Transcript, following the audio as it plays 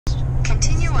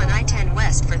on I-10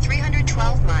 West for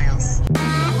 312 miles.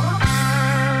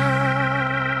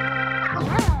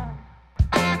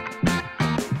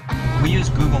 We use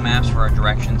Google Maps for our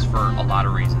directions for a lot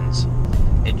of reasons.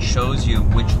 It shows you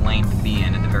which lane to be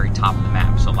in at the very top of the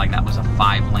map. So like that was a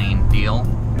 5-lane deal,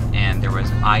 and there was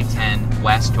I-10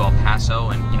 west to El Paso,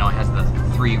 and you know it has the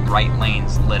 3 right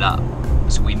lanes lit up,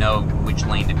 so we know which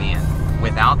lane to be in.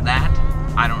 Without that,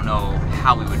 I don't know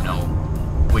how we would know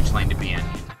which lane to be in.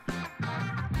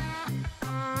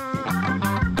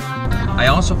 I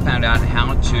also found out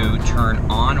how to turn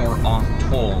on or off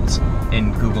tolls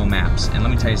in Google Maps, and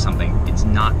let me tell you something, it's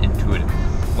not intuitive.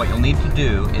 What you'll need to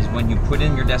do is when you put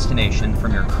in your destination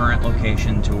from your current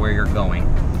location to where you're going,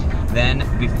 then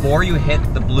before you hit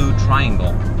the blue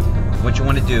triangle, what you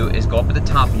want to do is go up at the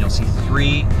top and you'll see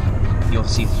three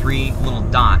little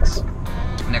dots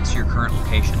next to your current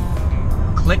location.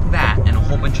 Click that and a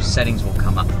whole bunch of settings will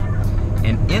come up.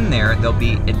 And in there, there'll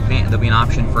be an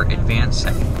option for advanced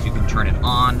settings. You can turn it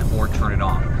on or turn it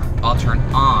off. I'll turn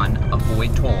on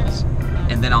avoid tolls,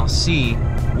 and then I'll see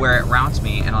where it routes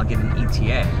me and I'll get an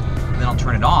ETA. Then I'll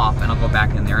turn it off and I'll go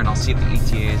back in there and I'll see if the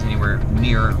ETA is anywhere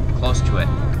near close to it.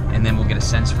 And then we'll get a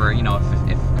sense for, you know,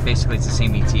 if basically it's the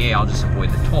same ETA, I'll just avoid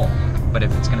the toll. But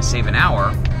if it's gonna save an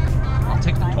hour, I'll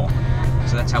take the toll.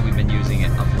 So that's how we've been using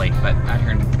it of late. But out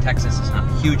here in Texas, it's not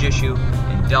a huge issue.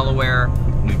 In Delaware,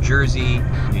 New Jersey,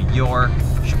 New York,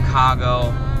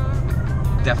 Chicago,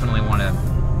 definitely want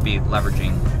to be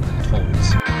leveraging the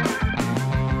tolls.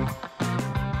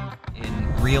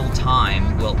 In real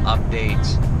time, we'll update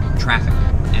traffic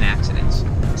and accidents.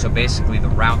 So basically the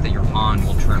route that you're on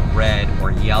will turn red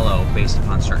or yellow based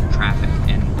upon certain traffic.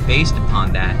 And based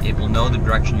upon that, it will know the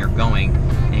direction you're going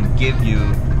and give you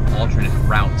alternate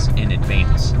routes in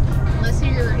advance. Unless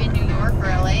you're in New York or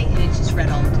LA and it's just red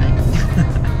all the time.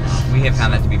 We have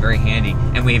found that to be very handy,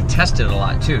 and we have tested it a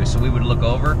lot too. So we would look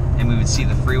over and we would see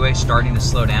the freeway starting to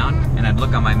slow down, and I'd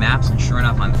look on my maps, and sure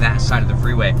enough, on that side of the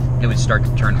freeway, it would start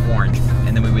to turn orange,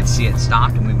 and then we would see it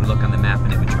stopped, and we would look on the map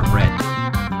and it would turn red.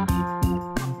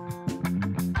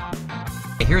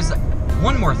 Here's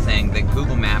one more thing that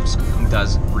Google Maps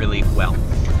does really well.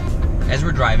 As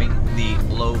we're driving, the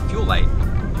low fuel light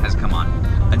has come on.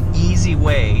 An easy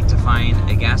way to find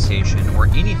a gas station or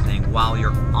anything while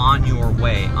you're on your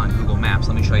way on Google Maps.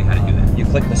 Let me show you how to do that. You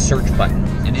click the search button,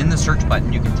 and in the search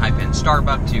button you can type in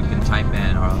Starbucks, you can type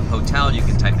in a hotel, you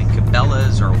can type in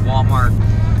Cabela's or Walmart,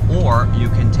 or you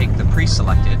can take the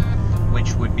pre-selected,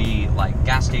 which would be like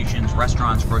gas stations,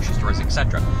 restaurants, grocery stores,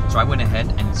 etc. So I went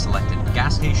ahead and selected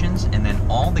gas stations, and then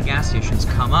all the gas stations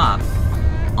come up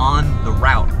on the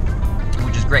route,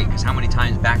 which is great, because how many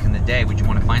times back in the day would you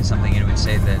want to find something and it would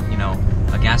say that, you know,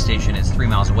 a gas station is 3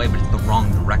 miles away, but it's the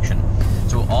wrong direction.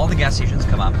 So all the gas stations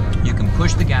come up, you can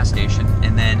push the gas station,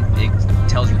 and then it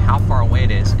tells you how far away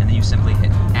it is, and then you simply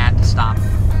hit add to stop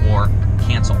or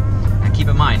cancel. And keep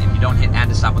in mind, if you don't hit add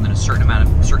to stop within a certain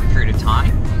period of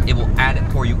time, it will add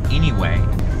it for you anyway.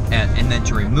 And then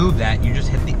to remove that, you just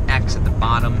hit the X at the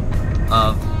bottom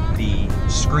of the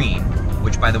screen,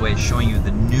 which by the way is showing you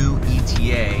the new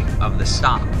ETA of the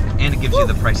stop, and it gives you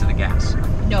the price of the gas.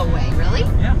 No way, really?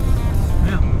 Yeah.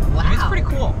 Yeah. Wow. I mean, it's pretty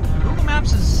cool. Google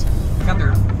Maps has got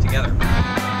their together.